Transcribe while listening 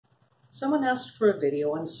Someone asked for a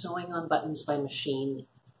video on sewing on buttons by machine,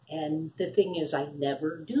 and the thing is I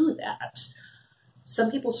never do that.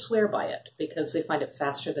 Some people swear by it because they find it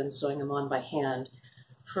faster than sewing them on by hand.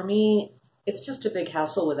 For me, it's just a big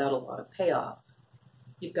hassle without a lot of payoff.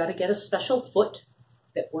 You've got to get a special foot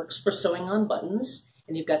that works for sewing on buttons,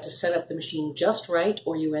 and you've got to set up the machine just right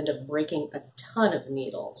or you end up breaking a ton of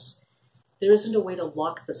needles. There isn't a way to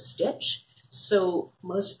lock the stitch, so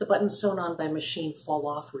most of the buttons sewn on by machine fall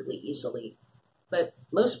off really easily. But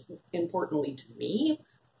most importantly to me,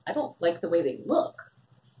 I don't like the way they look.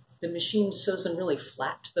 The machine sews them really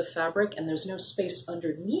flat to the fabric, and there's no space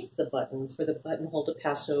underneath the button for the buttonhole to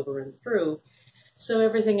pass over and through, so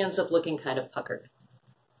everything ends up looking kind of puckered.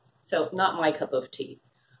 So not my cup of tea.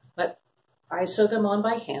 But I sew them on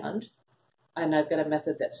by hand, and I've got a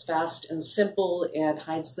method that's fast and simple and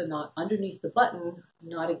hides the knot underneath the button,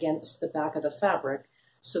 not against the back of the fabric,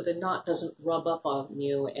 so the knot doesn't rub up on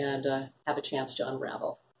you and have a chance to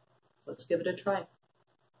unravel. Let's give it a try.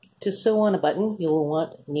 To sew on a button, you'll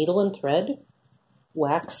want needle and thread,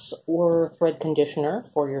 wax or thread conditioner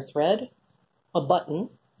for your thread, a button,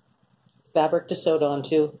 fabric to sew it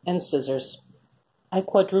onto, and scissors. I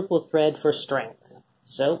quadruple thread for strength,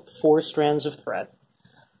 so 4 strands of thread.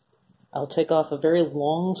 I'll take off a very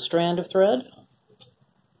long strand of thread,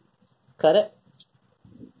 cut it,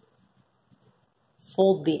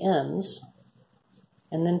 fold the ends,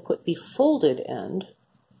 and then put the folded end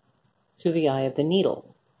through the eye of the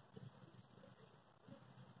needle.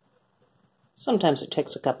 Sometimes it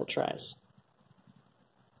takes a couple tries.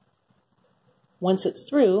 Once it's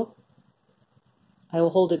through, I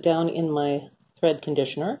will hold it down in my thread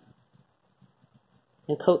conditioner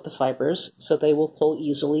and coat the fibers so they will pull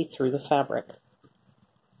easily through the fabric.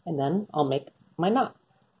 And then I'll make my knot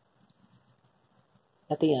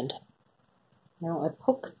at the end. Now I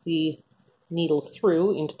poke the needle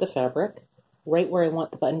through into the fabric, right where I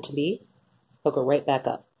want the button to be, poke it right back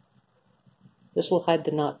up. This will hide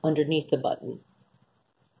the knot underneath the button.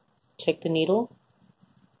 Take the needle,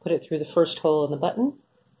 put it through the first hole in the button,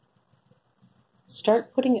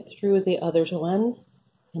 start putting it through the other one,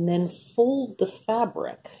 and then fold the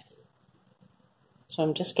fabric. So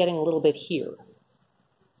I'm just getting a little bit here.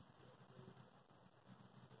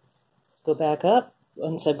 Go back up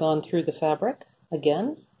once I've gone through the fabric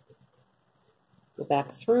again. Go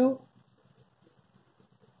back through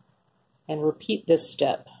and repeat this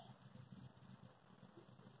step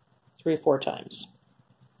 3 or 4 times.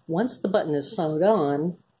 Once the button is sewed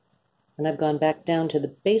on, and I've gone back down to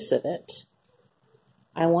the base of it,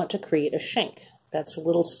 I want to create a shank. That's a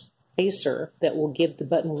little spacer that will give the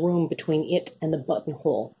button room between it and the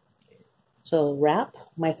buttonhole. So I'll wrap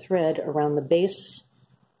my thread around the base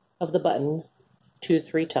of the button 2 or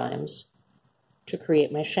 3 times to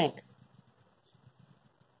create my shank.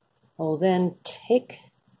 I'll then take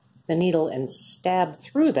the needle and stab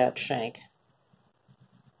through that shank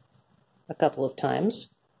a couple of times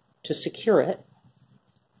to secure it,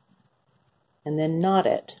 and then knot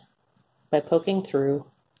it by poking through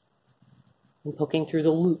and poking through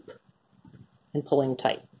the loop and pulling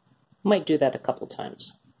tight. Might do that a couple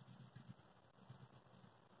times.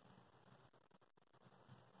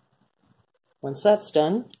 Once that's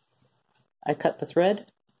done, I cut the thread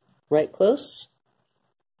right close,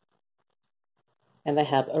 and I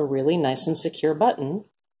have a really nice and secure button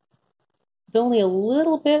with only a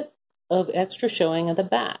little bit of extra showing at the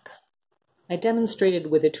back. I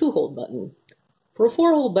demonstrated with a 2-hole button. For a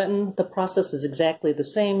 4-hole button, the process is exactly the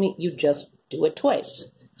same, you just do it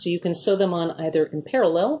twice. So you can sew them on either in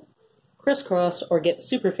parallel, crisscross, or get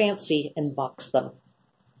super fancy and box them.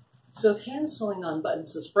 So if hand sewing on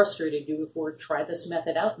buttons has frustrated you before, try this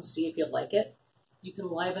method out and see if you like it. You can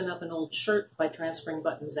liven up an old shirt by transferring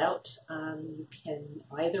buttons out. You can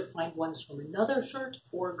either find ones from another shirt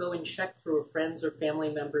or go and check through a friend's or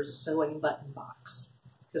family member's sewing button box.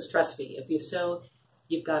 Because trust me, if you sew,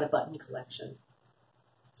 you've got a button collection.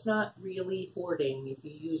 It's not really hoarding if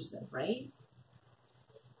you use them, right?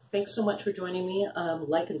 Thanks so much for joining me.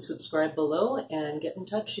 Like and subscribe below, and get in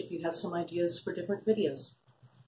touch if you have some ideas for different videos.